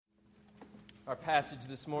Our passage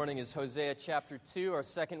this morning is Hosea chapter 2, our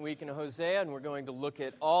second week in Hosea, and we're going to look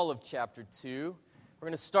at all of chapter 2. We're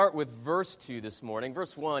going to start with verse 2 this morning.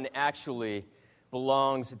 Verse 1 actually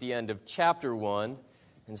belongs at the end of chapter 1,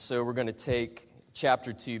 and so we're going to take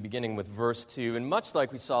chapter 2 beginning with verse 2. And much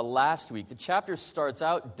like we saw last week, the chapter starts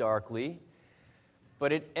out darkly,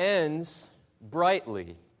 but it ends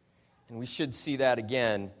brightly. And we should see that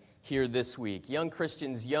again here this week. Young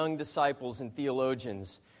Christians, young disciples, and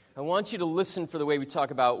theologians, I want you to listen for the way we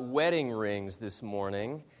talk about wedding rings this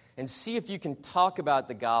morning and see if you can talk about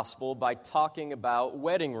the gospel by talking about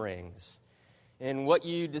wedding rings. And what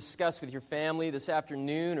you discuss with your family this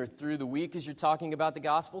afternoon or through the week as you're talking about the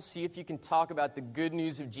gospel, see if you can talk about the good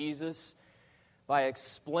news of Jesus by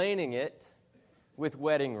explaining it with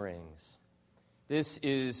wedding rings. This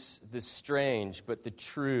is the strange but the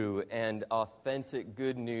true and authentic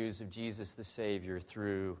good news of Jesus the Savior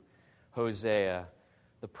through Hosea,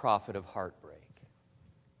 the prophet of heartbreak.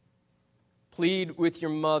 Plead with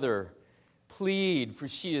your mother. Plead, for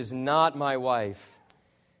she is not my wife,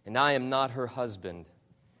 and I am not her husband,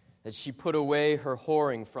 that she put away her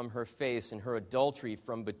whoring from her face and her adultery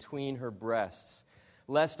from between her breasts,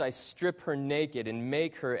 lest I strip her naked and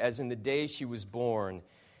make her as in the day she was born,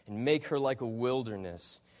 and make her like a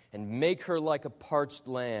wilderness, and make her like a parched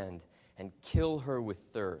land, and kill her with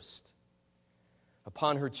thirst.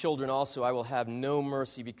 Upon her children also I will have no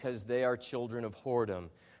mercy, because they are children of whoredom.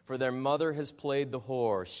 For their mother has played the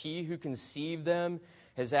whore. She who conceived them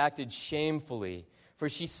has acted shamefully. For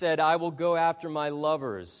she said, I will go after my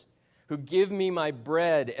lovers, who give me my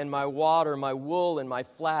bread and my water, my wool and my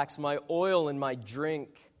flax, my oil and my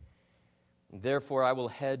drink. And therefore I will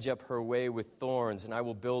hedge up her way with thorns, and I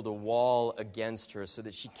will build a wall against her, so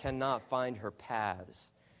that she cannot find her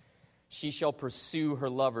paths. She shall pursue her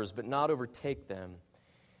lovers, but not overtake them.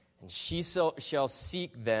 And she shall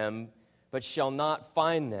seek them, but shall not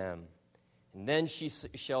find them. And then she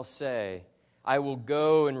shall say, I will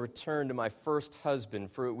go and return to my first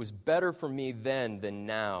husband, for it was better for me then than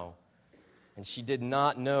now. And she did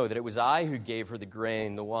not know that it was I who gave her the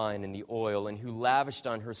grain, the wine, and the oil, and who lavished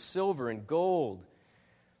on her silver and gold,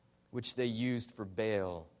 which they used for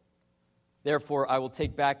Baal. Therefore, I will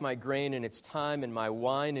take back my grain in its time and my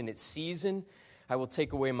wine in its season. I will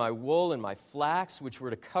take away my wool and my flax, which were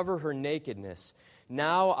to cover her nakedness.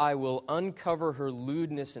 Now I will uncover her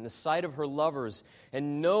lewdness in the sight of her lovers,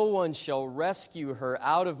 and no one shall rescue her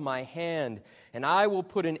out of my hand. And I will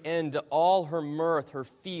put an end to all her mirth, her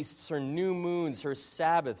feasts, her new moons, her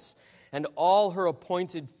Sabbaths, and all her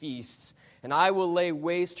appointed feasts. And I will lay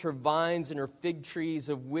waste her vines and her fig trees,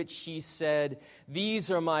 of which she said, These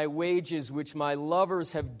are my wages which my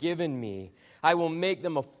lovers have given me. I will make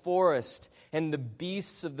them a forest, and the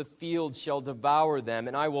beasts of the field shall devour them.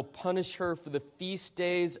 And I will punish her for the feast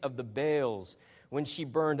days of the Baals, when she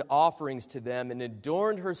burned offerings to them, and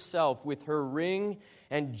adorned herself with her ring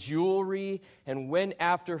and jewelry, and went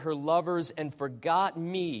after her lovers, and forgot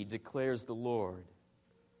me, declares the Lord.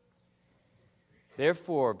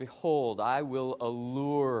 Therefore, behold, I will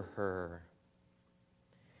allure her,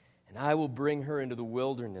 and I will bring her into the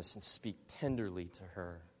wilderness and speak tenderly to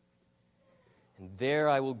her. And there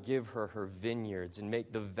I will give her her vineyards, and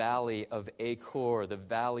make the valley of Achor, the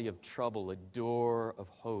valley of trouble, a door of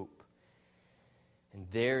hope. And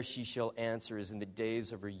there she shall answer as in the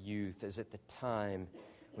days of her youth, as at the time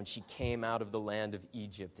when she came out of the land of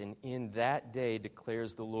Egypt. And in that day,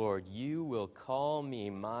 declares the Lord, you will call me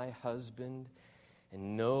my husband,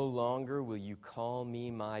 and no longer will you call me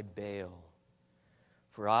my Baal.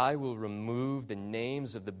 For I will remove the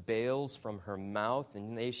names of the Baals from her mouth,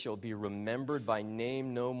 and they shall be remembered by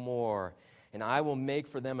name no more. And I will make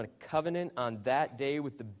for them a covenant on that day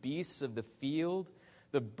with the beasts of the field,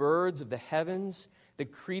 the birds of the heavens, the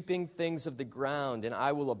creeping things of the ground. And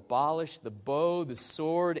I will abolish the bow, the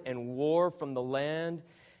sword, and war from the land,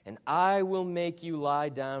 and I will make you lie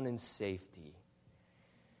down in safety.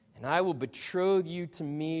 And I will betroth you to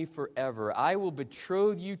me forever. I will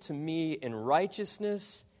betroth you to me in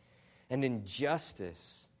righteousness and in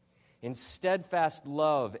justice, in steadfast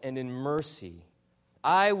love and in mercy.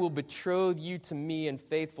 I will betroth you to me in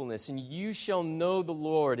faithfulness, and you shall know the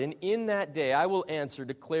Lord. And in that day I will answer,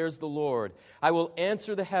 declares the Lord. I will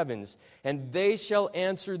answer the heavens, and they shall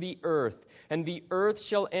answer the earth. And the earth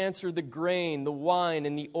shall answer the grain, the wine,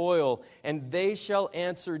 and the oil, and they shall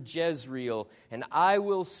answer Jezreel. And I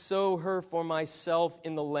will sow her for myself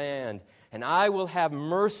in the land, and I will have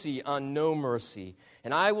mercy on no mercy.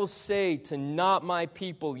 And I will say to not my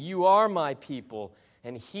people, you are my people.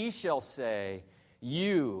 And he shall say,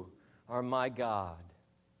 you are my God.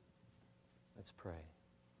 Let's pray.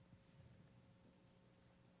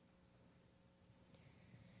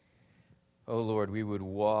 Oh Lord, we would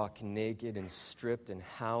walk naked and stripped and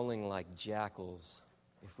howling like jackals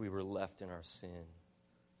if we were left in our sin,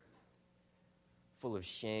 full of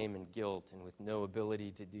shame and guilt and with no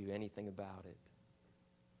ability to do anything about it.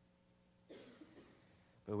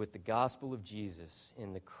 But with the gospel of Jesus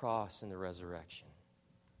in the cross and the resurrection,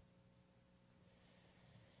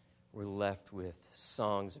 we're left with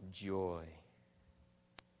songs of joy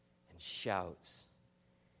and shouts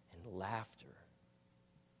and laughter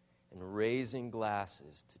and raising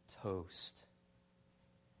glasses to toast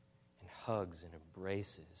and hugs and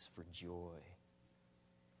embraces for joy.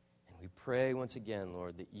 And we pray once again,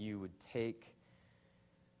 Lord, that you would take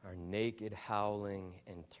our naked howling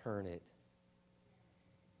and turn it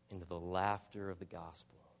into the laughter of the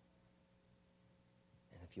gospel.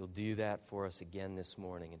 And if you'll do that for us again this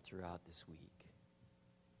morning and throughout this week,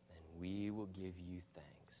 then we will give you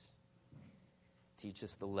thanks. Teach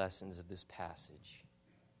us the lessons of this passage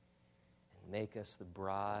and make us the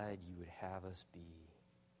bride you would have us be.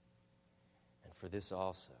 And for this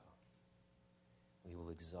also, we will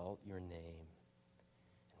exalt your name.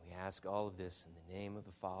 And we ask all of this in the name of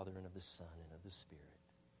the Father and of the Son and of the Spirit.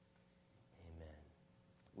 Amen.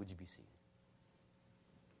 Would you be seated?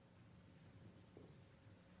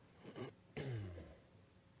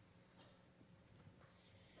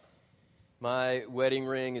 My wedding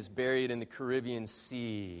ring is buried in the Caribbean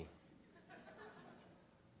Sea.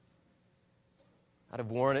 I'd have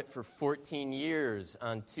worn it for 14 years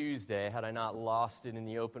on Tuesday had I not lost it in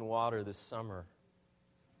the open water this summer.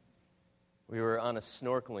 We were on a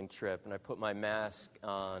snorkeling trip, and I put my mask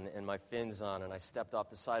on and my fins on, and I stepped off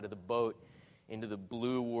the side of the boat into the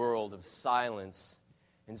blue world of silence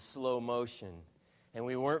and slow motion. And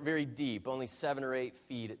we weren't very deep, only 7 or 8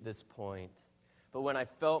 feet at this point. But when I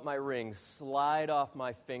felt my ring slide off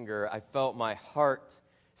my finger, I felt my heart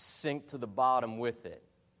sink to the bottom with it.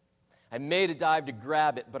 I made a dive to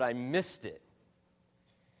grab it, but I missed it.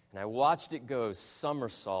 And I watched it go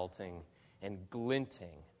somersaulting and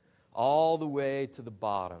glinting all the way to the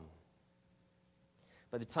bottom.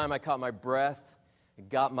 By the time I caught my breath, I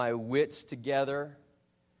got my wits together,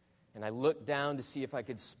 and I looked down to see if I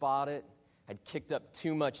could spot it. I'd kicked up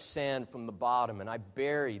too much sand from the bottom, and I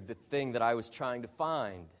buried the thing that I was trying to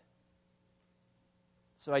find.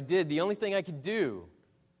 So I did the only thing I could do.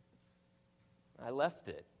 I left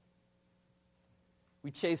it. We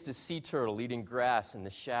chased a sea turtle eating grass in the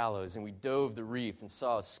shallows, and we dove the reef and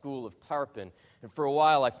saw a school of tarpon. And for a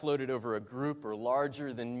while, I floated over a grouper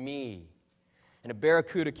larger than me. And a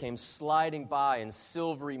barracuda came sliding by in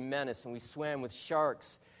silvery menace, and we swam with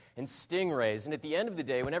sharks and stingrays. And at the end of the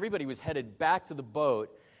day, when everybody was headed back to the boat,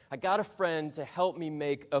 I got a friend to help me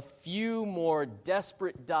make a few more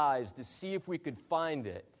desperate dives to see if we could find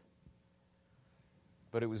it.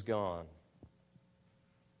 But it was gone.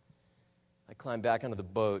 I climbed back onto the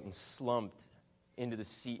boat and slumped into the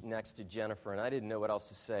seat next to Jennifer, and I didn't know what else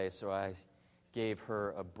to say, so I gave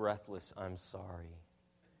her a breathless "I'm sorry."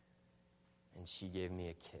 And she gave me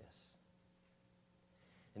a kiss.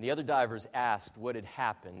 And the other divers asked what had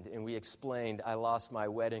happened, and we explained I lost my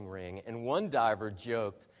wedding ring. And one diver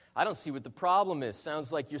joked, "I don't see what the problem is.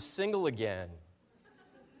 Sounds like you're single again."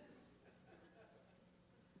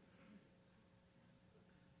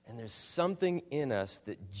 And there's something in us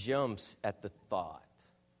that jumps at the thought.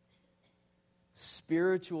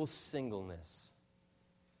 Spiritual singleness.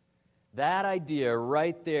 That idea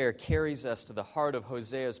right there carries us to the heart of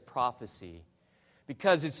Hosea's prophecy.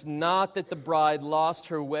 Because it's not that the bride lost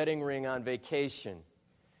her wedding ring on vacation.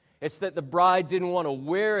 It's that the bride didn't want to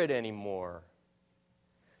wear it anymore.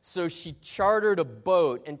 So she chartered a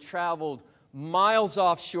boat and traveled miles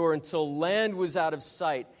offshore until land was out of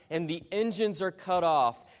sight and the engines are cut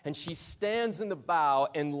off. And she stands in the bow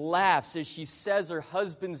and laughs as she says her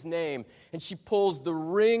husband's name. And she pulls the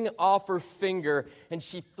ring off her finger and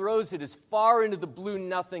she throws it as far into the blue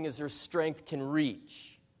nothing as her strength can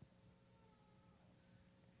reach.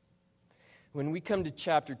 When we come to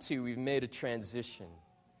chapter 2, we've made a transition.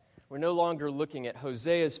 We're no longer looking at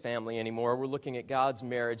Hosea's family anymore. We're looking at God's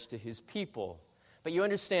marriage to his people. But you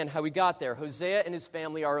understand how we got there. Hosea and his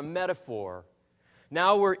family are a metaphor.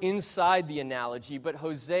 Now we're inside the analogy, but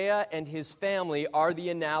Hosea and his family are the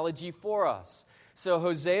analogy for us. So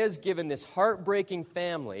Hosea's given this heartbreaking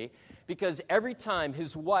family because every time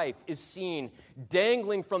his wife is seen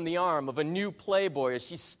dangling from the arm of a new playboy as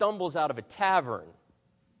she stumbles out of a tavern,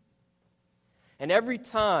 and every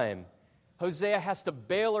time Hosea has to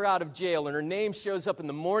bail her out of jail and her name shows up in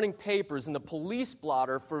the morning papers and the police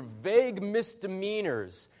blotter for vague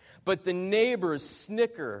misdemeanors, but the neighbors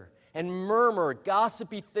snicker and murmur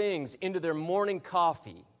gossipy things into their morning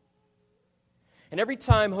coffee. And every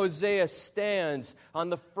time Hosea stands on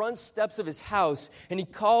the front steps of his house and he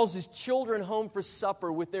calls his children home for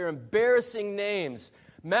supper with their embarrassing names,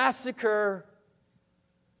 massacre,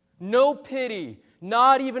 no pity,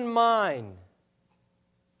 not even mine,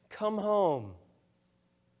 come home.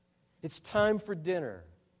 It's time for dinner.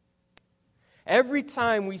 Every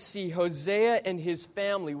time we see Hosea and his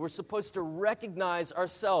family, we're supposed to recognize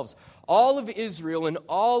ourselves. All of Israel and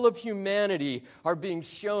all of humanity are being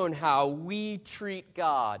shown how we treat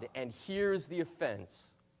God. And here's the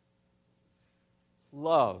offense.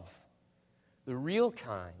 Love. The real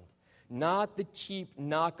kind. Not the cheap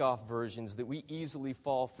knockoff versions that we easily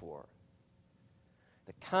fall for.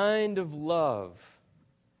 The kind of love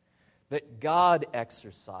that God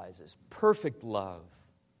exercises. Perfect love.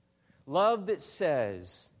 Love that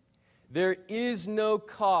says, there is no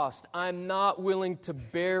cost I'm not willing to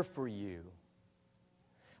bear for you.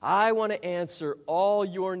 I want to answer all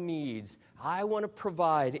your needs. I want to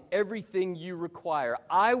provide everything you require.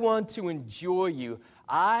 I want to enjoy you.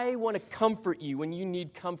 I want to comfort you when you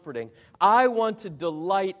need comforting. I want to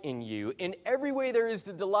delight in you in every way there is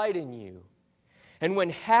to delight in you. And when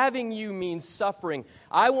having you means suffering,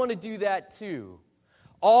 I want to do that too.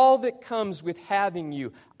 All that comes with having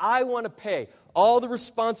you, I want to pay. All the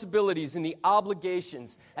responsibilities and the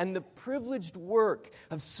obligations and the privileged work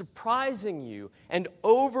of surprising you and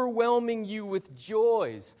overwhelming you with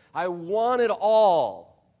joys. I want it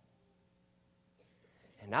all.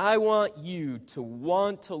 And I want you to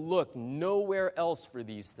want to look nowhere else for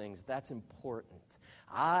these things. That's important.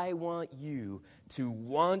 I want you to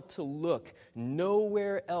want to look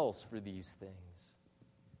nowhere else for these things.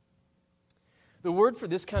 The word for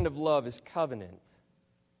this kind of love is covenant.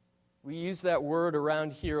 We use that word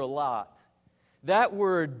around here a lot. That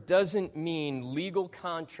word doesn't mean legal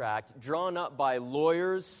contract drawn up by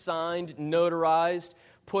lawyers, signed, notarized,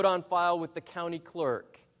 put on file with the county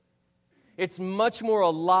clerk. It's much more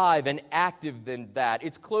alive and active than that.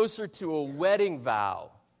 It's closer to a wedding vow.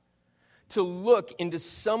 To look into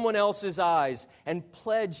someone else's eyes and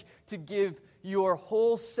pledge to give your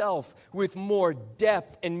whole self with more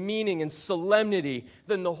depth and meaning and solemnity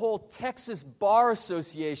than the whole Texas Bar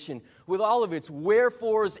Association with all of its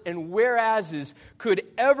wherefores and whereases could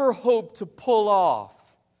ever hope to pull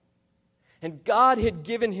off. And God had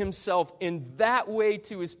given himself in that way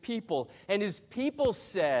to his people, and his people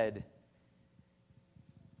said,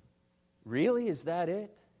 "Really? Is that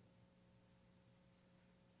it?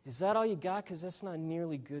 Is that all you got? Because that's not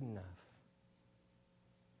nearly good enough.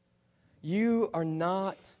 You are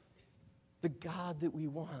not the God that we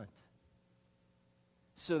want."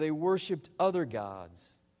 So they worshiped other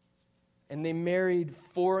gods, and they married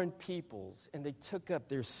foreign peoples, and they took up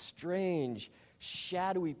their strange,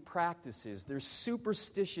 shadowy practices, their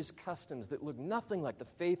superstitious customs that look nothing like the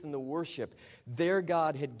faith and the worship their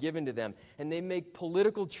God had given to them. And they make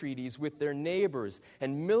political treaties with their neighbors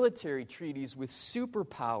and military treaties with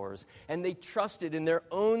superpowers. And they trusted in their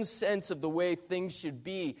own sense of the way things should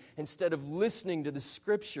be instead of listening to the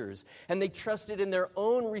Scriptures. And they trusted in their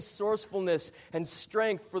own resourcefulness and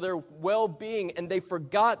strength for their well-being. And they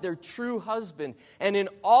forgot their true husband. And in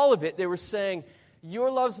all of it, they were saying, "Your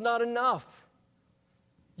love's not enough.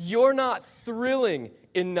 You're not thrilling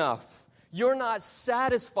enough. You're not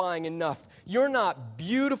satisfying enough. You're not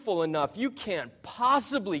beautiful enough. You can't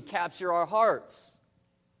possibly capture our hearts."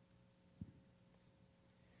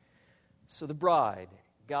 So the bride,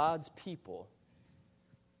 God's people,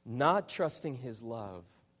 not trusting his love,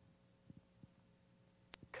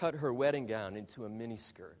 cut her wedding gown into a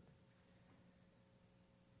miniskirt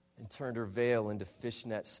and turned her veil into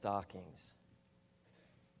fishnet stockings.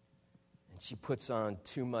 She puts on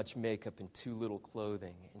too much makeup and too little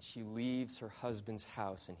clothing, and she leaves her husband's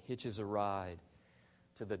house and hitches a ride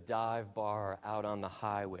to the dive bar out on the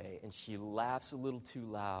highway, and she laughs a little too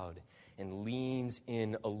loud and leans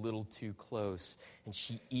in a little too close, and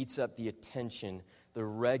she eats up the attention the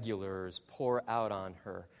regulars pour out on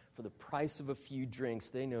her. For the price of a few drinks,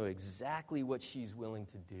 they know exactly what she's willing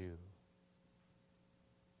to do.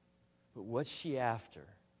 But what's she after?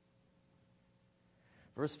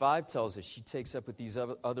 Verse 5 tells us she takes up with these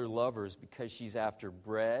other lovers because she's after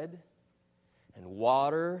bread and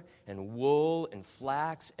water and wool and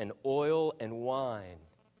flax and oil and wine.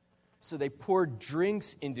 So they pour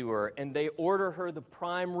drinks into her, and they order her the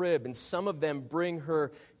prime rib, and some of them bring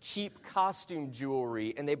her cheap costume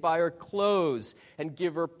jewelry, and they buy her clothes and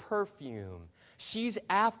give her perfume. She's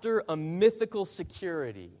after a mythical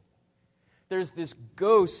security. There's this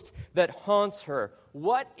ghost that haunts her.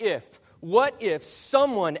 What if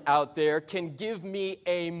someone out there can give me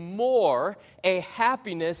a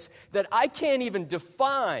happiness that I can't even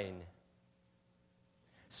define?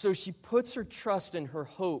 So she puts her trust and her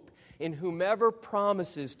hope in whomever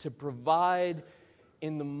promises to provide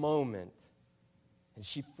in the moment. And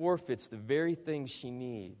she forfeits the very thing she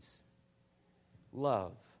needs: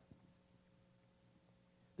 love.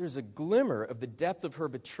 There's a glimmer of the depth of her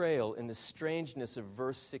betrayal in the strangeness of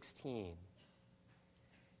verse 16.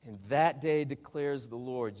 "And that day declares the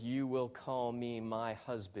Lord, you will call me my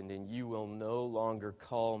husband, and you will no longer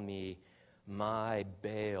call me my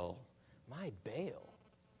Baal." My Baal?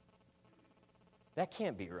 That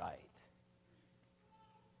can't be right.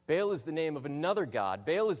 Baal is the name of another god.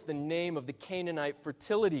 Baal is the name of the Canaanite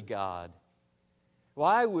fertility god.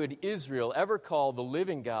 Why would Israel ever call the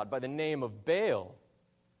living God by the name of Baal?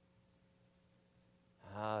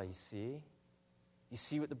 You see? You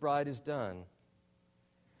see what the bride has done?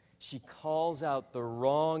 She calls out the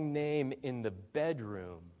wrong name in the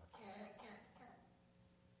bedroom,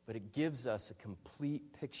 but it gives us a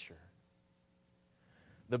complete picture.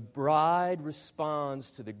 The bride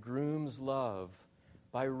responds to the groom's love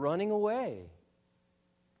by running away,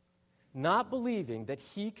 not believing that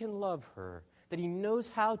he can love her, that he knows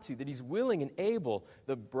how to, that he's willing and able.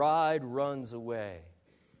 The bride runs away.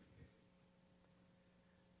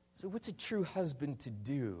 So what's a true husband to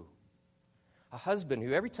do? A husband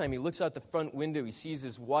who every time he looks out the front window, he sees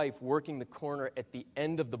his wife working the corner at the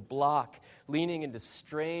end of the block, leaning into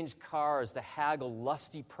strange cars to haggle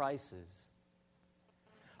lusty prices.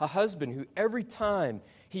 A husband who every time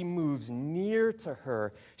he moves near to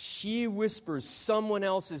her, she whispers someone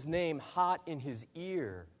else's name hot in his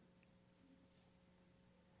ear.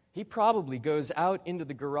 He probably goes out into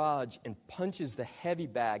the garage and punches the heavy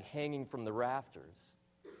bag hanging from the rafters.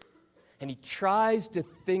 And he tries to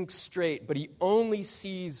think straight, but he only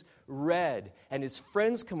sees red. And his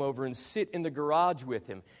friends come over and sit in the garage with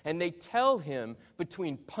him. And they tell him,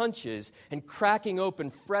 between punches and cracking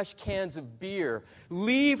open fresh cans of beer,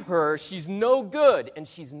 leave her, she's no good. And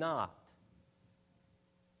she's not.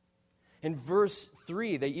 In verse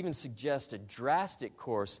 3, they even suggest a drastic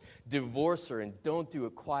course: divorce her and don't do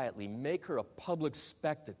it quietly. Make her a public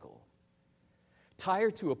spectacle. Tie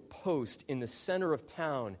her to a post in the center of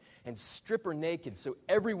town and strip her naked so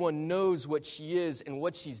everyone knows what she is and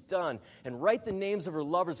what she's done, and write the names of her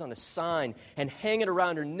lovers on a sign and hang it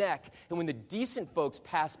around her neck. And when the decent folks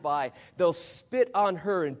pass by, they'll spit on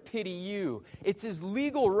her and pity you. It's his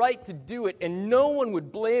legal right to do it, and no one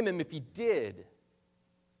would blame him if he did.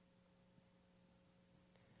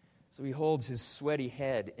 So he holds his sweaty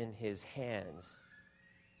head in his hands,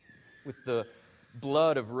 with the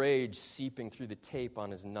blood of rage seeping through the tape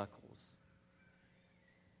on his knuckles.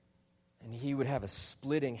 And he would have a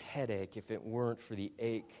splitting headache if it weren't for the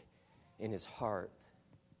ache in his heart.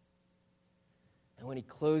 And when he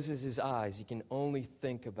closes his eyes, he can only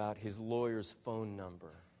think about his lawyer's phone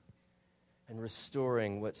number and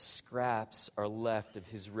restoring what scraps are left of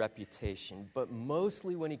his reputation. But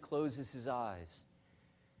mostly when he closes his eyes,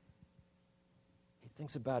 he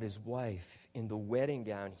thinks about his wife in the wedding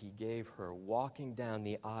gown he gave her, walking down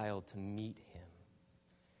the aisle to meet him.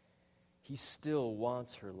 He still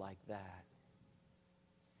wants her like that.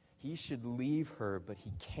 He should leave her, but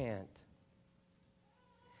he can't.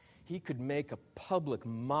 He could make a public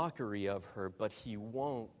mockery of her, but he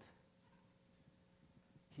won't.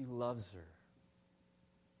 He loves her.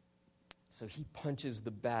 So he punches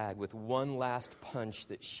the bag with one last punch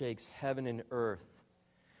that shakes heaven and earth.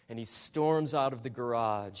 And he storms out of the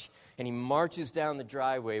garage, and he marches down the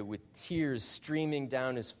driveway with tears streaming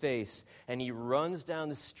down his face, and he runs down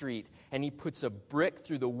the street, and he puts a brick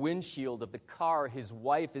through the windshield of the car his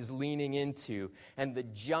wife is leaning into, and the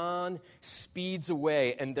John speeds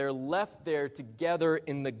away, and they're left there together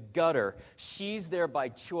in the gutter. She's there by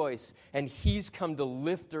choice, and he's come to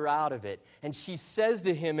lift her out of it. And she says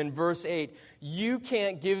to him in verse 8, "You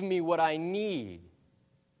can't give me what I need."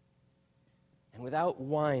 And without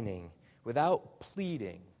whining, without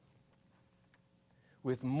pleading,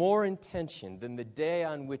 with more intention than the day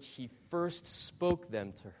on which he first spoke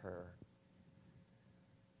them to her,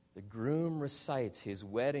 the groom recites his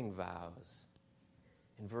wedding vows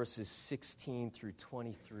in verses 16 through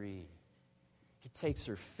 23. He takes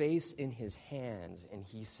her face in his hands and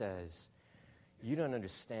he says, "You don't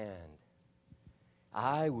understand.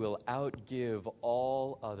 I will outgive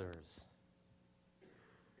all others.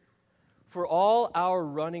 For all our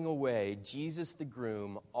running away, Jesus the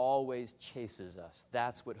groom always chases us."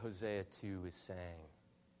 That's what Hosea 2 is saying.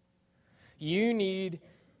 You need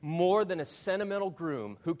more than a sentimental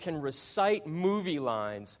groom who can recite movie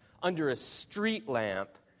lines under a street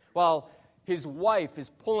lamp while his wife is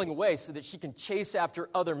pulling away so that she can chase after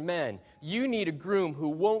other men. You need a groom who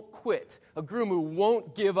won't quit, a groom who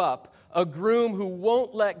won't give up, a groom who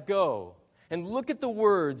won't let go. And look at the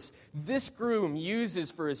words this groom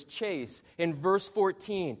uses for his chase in verse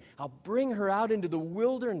 14. I'll bring her out into the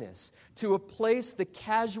wilderness to a place the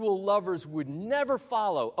casual lovers would never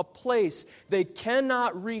follow, a place they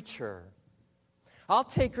cannot reach her. I'll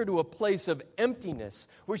take her to a place of emptiness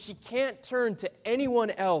where she can't turn to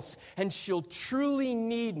anyone else, and she'll truly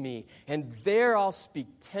need me, and there I'll speak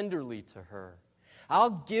tenderly to her.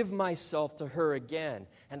 I'll give myself to her again.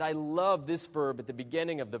 And I love this verb at the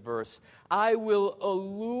beginning of the verse. I will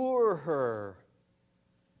allure her.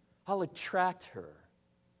 I'll attract her.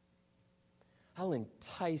 I'll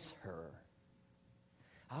entice her.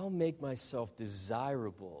 I'll make myself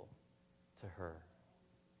desirable to her.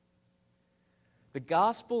 The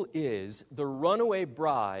gospel is the runaway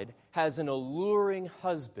bride has an alluring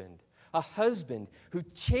husband. A husband who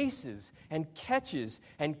chases and catches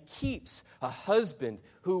and keeps. A husband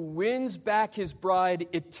who wins back his bride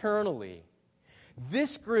eternally.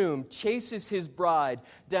 This groom chases his bride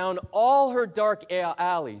down all her dark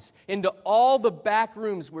alleys, into all the back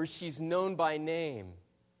rooms where she's known by name.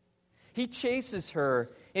 He chases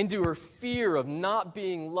her into her fear of not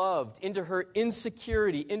being loved, into her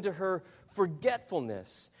insecurity, into her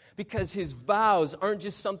forgetfulness. Because his vows aren't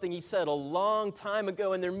just something he said a long time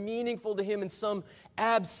ago and they're meaningful to him in some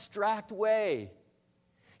abstract way.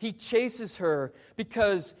 He chases her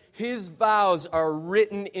because his vows are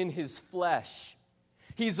written in his flesh.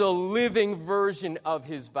 He's a living version of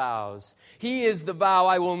his vows. He is the vow,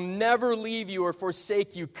 I will never leave you or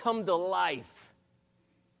forsake you, come to life.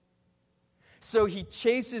 So he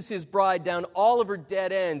chases his bride down all of her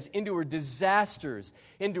dead ends, into her disasters,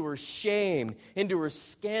 into her shame, into her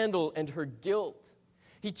scandal and her guilt.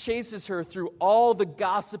 He chases her through all the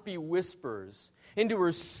gossipy whispers, into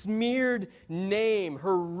her smeared name,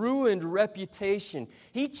 her ruined reputation.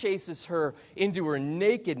 He chases her into her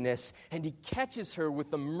nakedness, and he catches her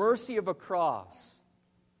with the mercy of a cross.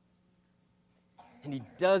 And he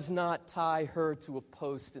does not tie her to a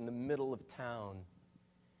post in the middle of town.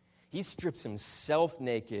 He strips himself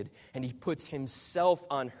naked, and he puts himself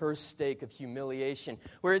on her stake of humiliation,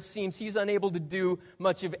 where it seems he's unable to do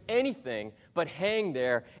much of anything but hang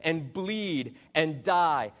there and bleed and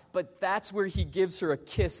die. But that's where he gives her a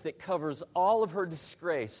kiss that covers all of her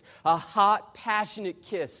disgrace, a hot, passionate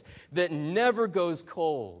kiss that never goes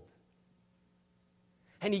cold.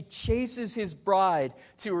 And he chases his bride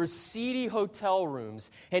to her seedy hotel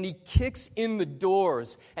rooms, and he kicks in the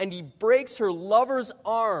doors, and he breaks her lover's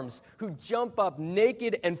arms, who jump up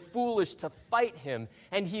naked and foolish to fight him,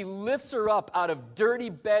 and he lifts her up out of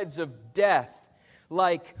dirty beds of death,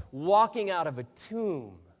 like walking out of a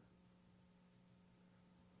tomb.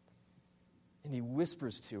 And he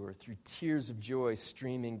whispers to her through tears of joy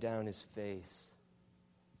streaming down his face.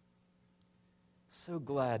 So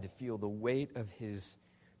glad to feel the weight of his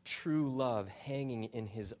true love hanging in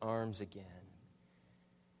his arms again.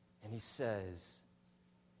 And he says,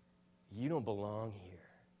 you don't belong here.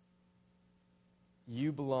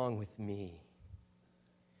 You belong with me.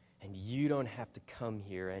 And you don't have to come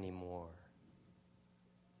here anymore.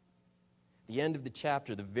 The end of the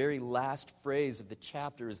chapter, the very last phrase of the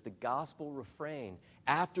chapter is the gospel refrain.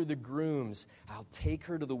 After the grooms, I'll take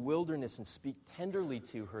her to the wilderness and speak tenderly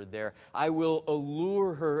to her there. I will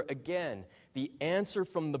allure her again. The answer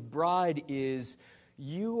from the bride is,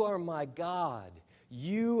 you are my God.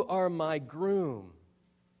 You are my groom.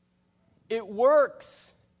 It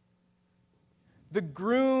works. The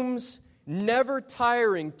groom's never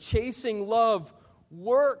tiring, chasing love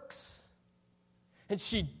works. And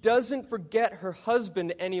she doesn't forget her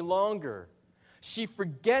husband any longer. She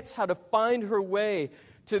forgets how to find her way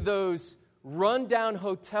to those run-down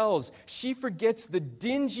hotels. She forgets the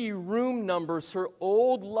dingy room numbers her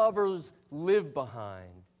old lovers live behind.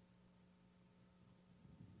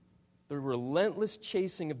 The relentless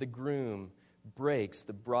chasing of the groom breaks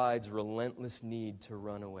the bride's relentless need to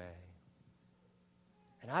run away.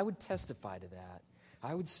 And I would testify to that.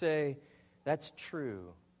 I would say that's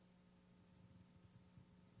true.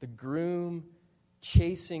 The groom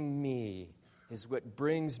chasing me is what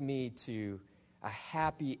brings me to a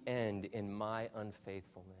happy end in my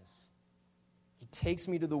unfaithfulness. He takes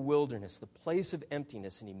me to the wilderness, the place of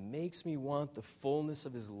emptiness, and he makes me want the fullness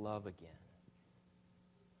of his love again.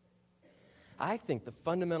 I think the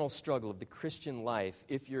fundamental struggle of the Christian life,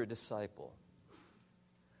 if you're a disciple,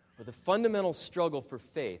 or the fundamental struggle for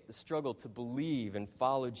faith, the struggle to believe and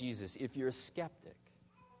follow Jesus, if you're a skeptic,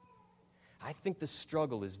 I think the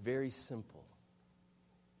struggle is very simple.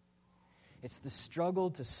 It's the struggle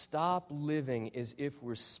to stop living as if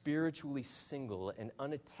we're spiritually single and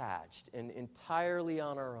unattached and entirely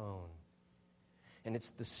on our own. And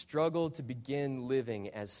it's the struggle to begin living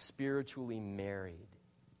as spiritually married.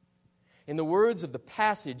 In the words of the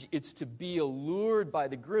passage, it's to be allured by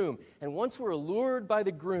the groom. And once we're allured by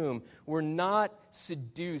the groom, we're not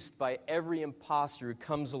seduced by every imposter who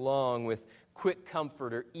comes along with quick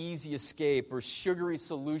comfort or easy escape or sugary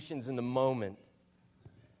solutions in the moment.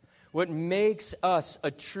 What makes us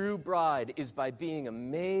a true bride is by being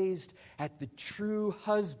amazed at the true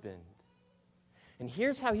husband. And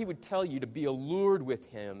here's how he would tell you to be allured with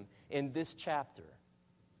him in this chapter.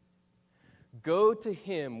 Go to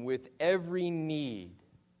him with every need.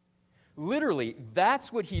 Literally,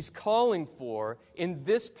 that's what he's calling for in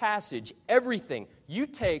this passage. Everything. You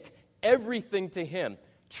take everything to him.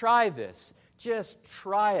 Try this. Just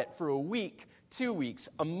try it for a week, 2 weeks,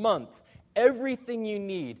 a month. Everything you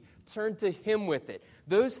need, turn to him with it.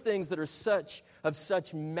 Those things that are of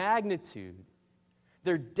such magnitude,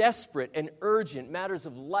 they're desperate and urgent, matters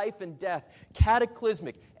of life and death,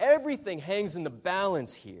 cataclysmic. Everything hangs in the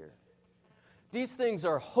balance here. These things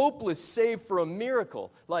are hopeless save for a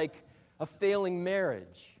miracle, like a failing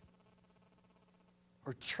marriage,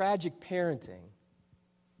 or tragic parenting,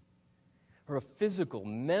 or a physical,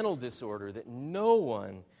 mental disorder that no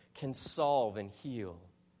one can solve and heal,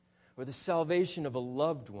 or the salvation of a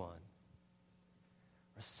loved one,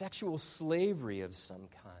 or sexual slavery of some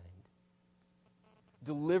kind,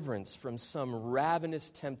 deliverance from some ravenous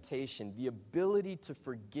temptation, the ability to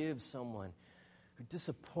forgive someone who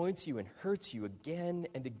disappoints you and hurts you again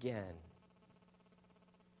and again.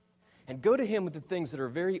 And go to him with the things that are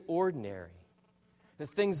very ordinary, the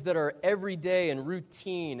things that are everyday and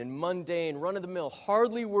routine and mundane, run-of-the-mill,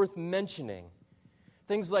 hardly worth mentioning.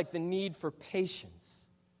 Things like the need for patience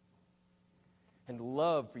and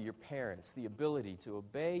love for your parents, the ability to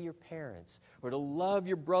obey your parents, or to love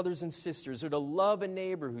your brothers and sisters, or to love a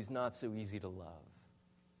neighbor who's not so easy to love.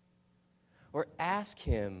 Or ask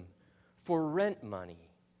him for rent money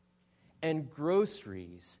and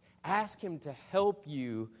groceries. Ask him to help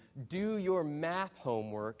you do your math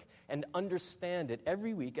homework and understand it.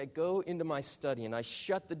 Every week I go into my study and I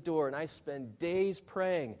shut the door and I spend days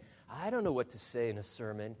praying. I don't know what to say in a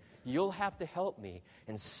sermon. You'll have to help me.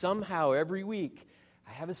 And somehow every week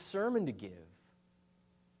I have a sermon to give.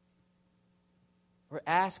 Or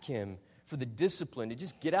ask him for the discipline to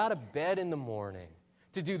just get out of bed in the morning,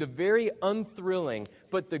 to do the very unthrilling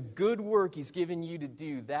but the good work he's given you to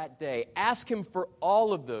do that day. Ask him for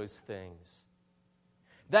all of those things.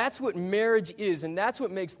 That's what marriage is, and that's what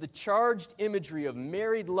makes the charged imagery of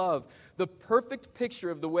married love the perfect picture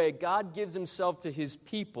of the way God gives himself to his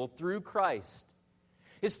people through Christ.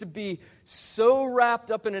 Is to be so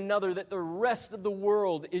wrapped up in another that the rest of the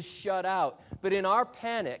world is shut out. But in our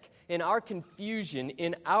panic, in our confusion,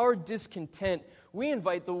 in our discontent, we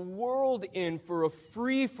invite the world in for a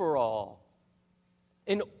free-for-all,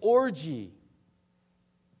 an orgy.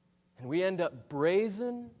 And we end up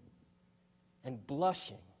brazen and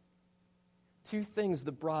blushing. Two things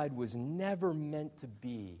the bride was never meant to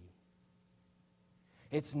be.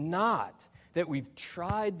 It's not that we've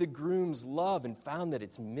tried the groom's love and found that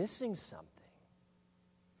it's missing something.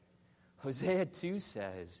 Hosea 2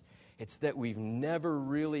 says it's that we've never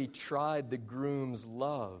really tried the groom's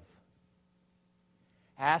love.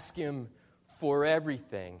 Ask him for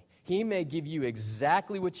everything. He may give you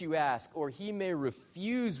exactly what you ask, or he may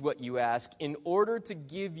refuse what you ask in order to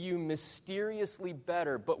give you mysteriously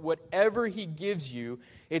better. But whatever he gives you,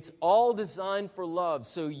 it's all designed for love,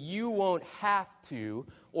 so you won't have to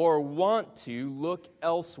or want to look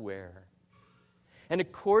elsewhere. And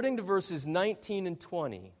according to verses 19 and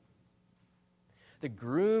 20, the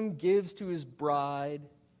groom gives to his bride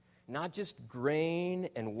not just grain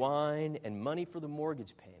and wine and money for the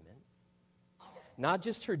mortgage payment, not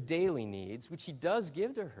just her daily needs, which he does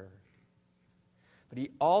give to her, but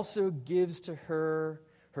he also gives to her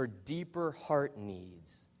her deeper heart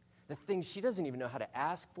needs, the things she doesn't even know how to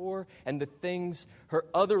ask for, and the things her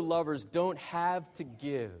other lovers don't have to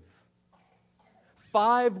give.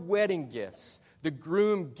 5 wedding gifts the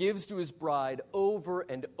groom gives to his bride over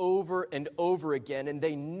and over and over again, and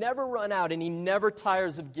they never run out, and he never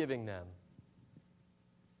tires of giving them.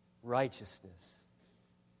 Righteousness,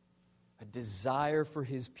 a desire for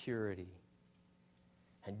his purity,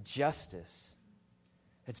 and justice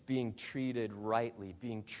that's being treated rightly,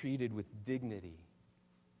 being treated with dignity.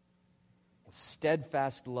 And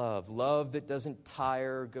steadfast love, love that doesn't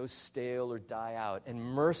tire, go stale, or die out. And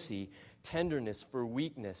mercy, tenderness for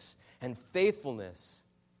weakness, and faithfulness.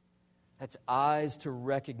 That's eyes to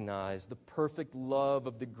recognize the perfect love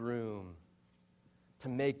of the groom to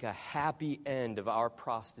make a happy end of our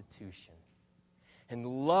prostitution. And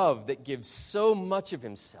love that gives so much of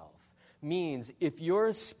himself, means if you're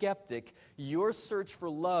a skeptic, your search for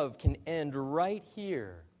love can end right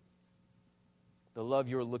here. The love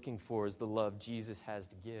you're looking for is the love Jesus has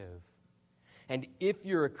to give. And if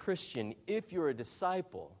you're a Christian, if you're a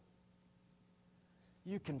disciple,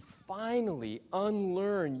 you can finally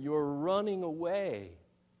unlearn your running away.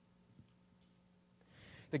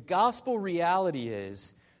 The gospel reality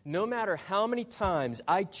is, no matter how many times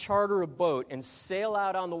I charter a boat and sail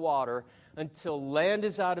out on the water until land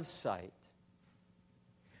is out of sight,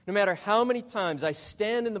 no matter how many times I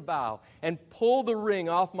stand in the bow and pull the ring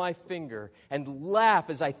off my finger and laugh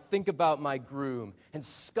as I think about my groom and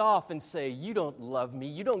scoff and say, "You don't love me,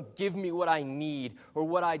 you don't give me what I need or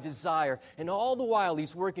what I desire," and all the while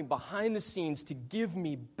he's working behind the scenes to give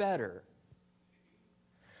me better.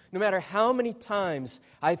 No matter how many times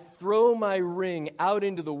I throw my ring out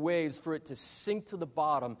into the waves for it to sink to the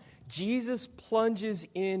bottom, Jesus plunges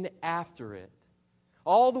in after it,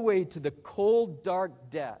 all the way to the cold, dark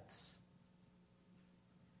depths.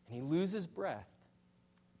 And he loses breath,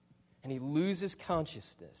 and he loses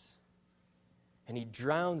consciousness, and he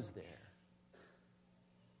drowns there.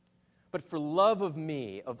 But for love of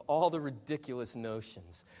me, of all the ridiculous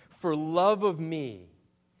notions, for love of me,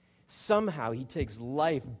 somehow he takes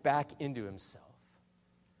life back into himself.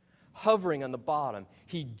 Hovering on the bottom,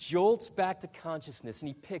 he jolts back to consciousness, and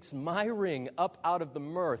he picks my ring up out of the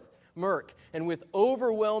murk, and with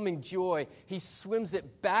overwhelming joy, he swims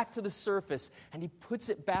it back to the surface, and he puts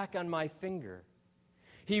it back on my finger.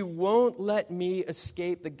 He won't let me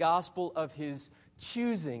escape the gospel of his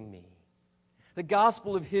choosing me, the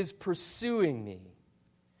gospel of his pursuing me,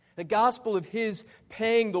 the gospel of his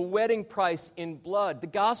paying the wedding price in blood, the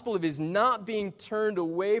gospel of his not being turned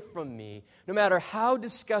away from me, no matter how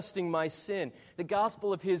disgusting my sin, the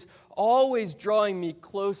gospel of his always drawing me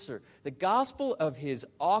closer, the gospel of his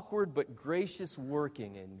awkward but gracious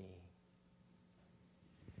working in me.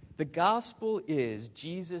 The gospel is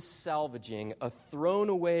Jesus salvaging a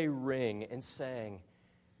thrown-away ring and saying,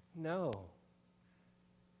 "No,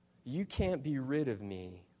 you can't be rid of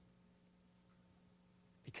me,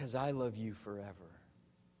 because I love you forever."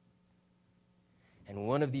 And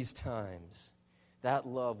one of these times, that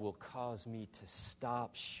love will cause me to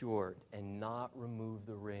stop short and not remove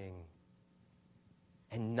the ring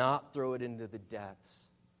and not throw it into the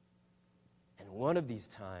depths. And one of these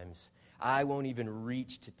times, I won't even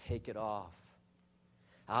reach to take it off.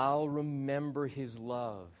 I'll remember his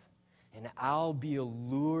love, and I'll be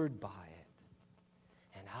allured by it.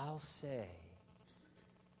 And I'll say,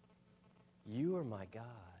 "You are my God.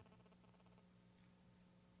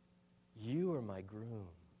 You are my groom.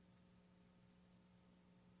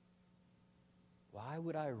 Why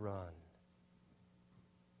would I run?"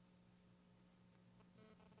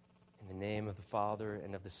 In the name of the Father,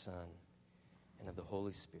 and of the Son, and of the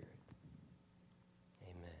Holy Spirit.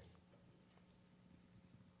 Amen.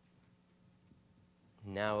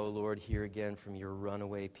 Now, O Lord, hear again from your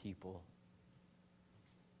runaway people.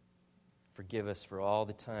 Forgive us for all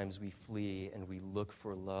the times we flee and we look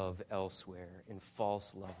for love elsewhere, in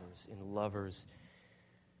false lovers, in lovers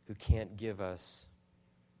who can't give us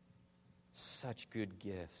such good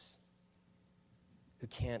gifts, who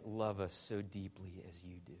can't love us so deeply as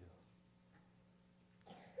you do.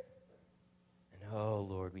 And oh,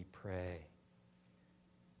 Lord, we pray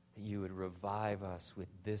that you would revive us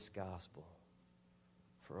with this gospel.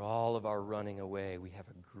 For all of our running away, we have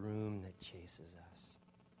a groom that chases us.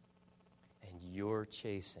 And your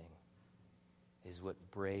chasing is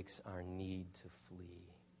what breaks our need to flee.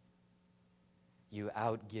 You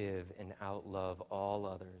outgive and outlove all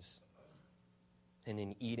others. And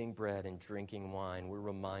in eating bread and drinking wine, we're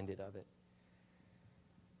reminded of it.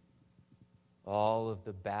 All of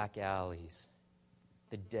the back alleys,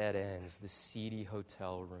 the dead ends, the seedy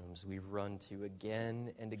hotel rooms we've run to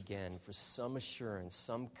again and again for some assurance,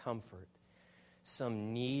 some comfort,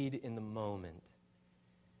 some need in the moment.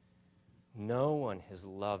 No one has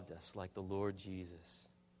loved us like the Lord Jesus,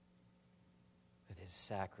 with his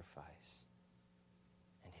sacrifice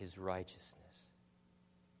and his righteousness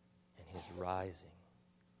and his rising.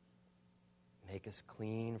 Make us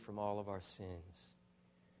clean from all of our sins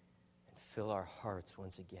and fill our hearts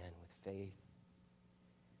once again with faith,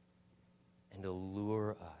 and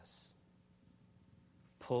allure us,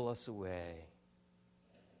 pull us away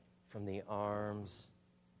from the arms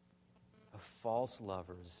of false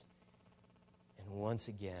lovers, and once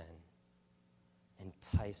again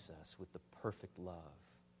entice us with the perfect love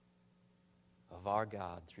of our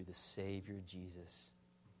God through the Savior Jesus,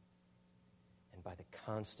 and by the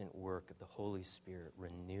constant work of the Holy Spirit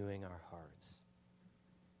renewing our hearts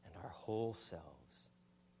and our whole selves.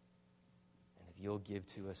 And if you'll give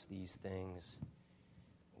to us these things,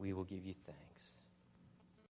 we will give you thanks.